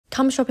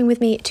Come shopping with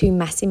me to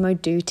Massimo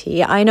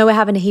Dutti. I know we're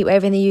having a heat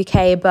wave in the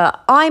UK,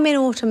 but I'm in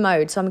autumn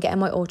mode, so I'm getting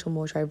my autumn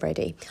wardrobe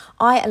ready.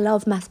 I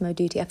love Massimo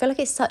Dutti. I feel like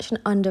it's such an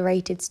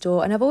underrated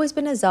store, and I've always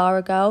been a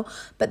Zara girl,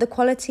 but the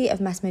quality of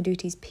Massimo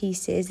Dutti's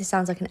pieces, this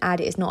sounds like an ad,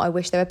 it is not, I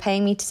wish they were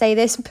paying me to say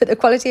this, but the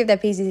quality of their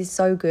pieces is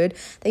so good.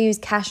 They use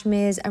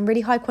cashmeres and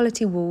really high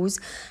quality wools,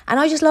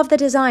 and I just love the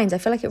designs. I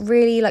feel like it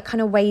really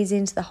kind of weighs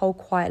into the whole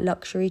quiet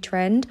luxury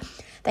trend.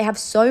 They have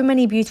so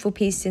many beautiful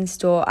pieces in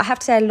store. I have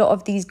to say a lot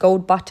of these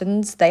gold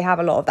buttons, they have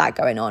a lot of that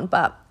going on,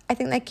 but I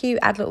think they're cute,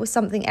 add a little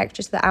something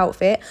extra to the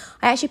outfit.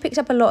 I actually picked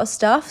up a lot of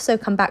stuff, so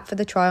come back for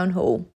the try on haul.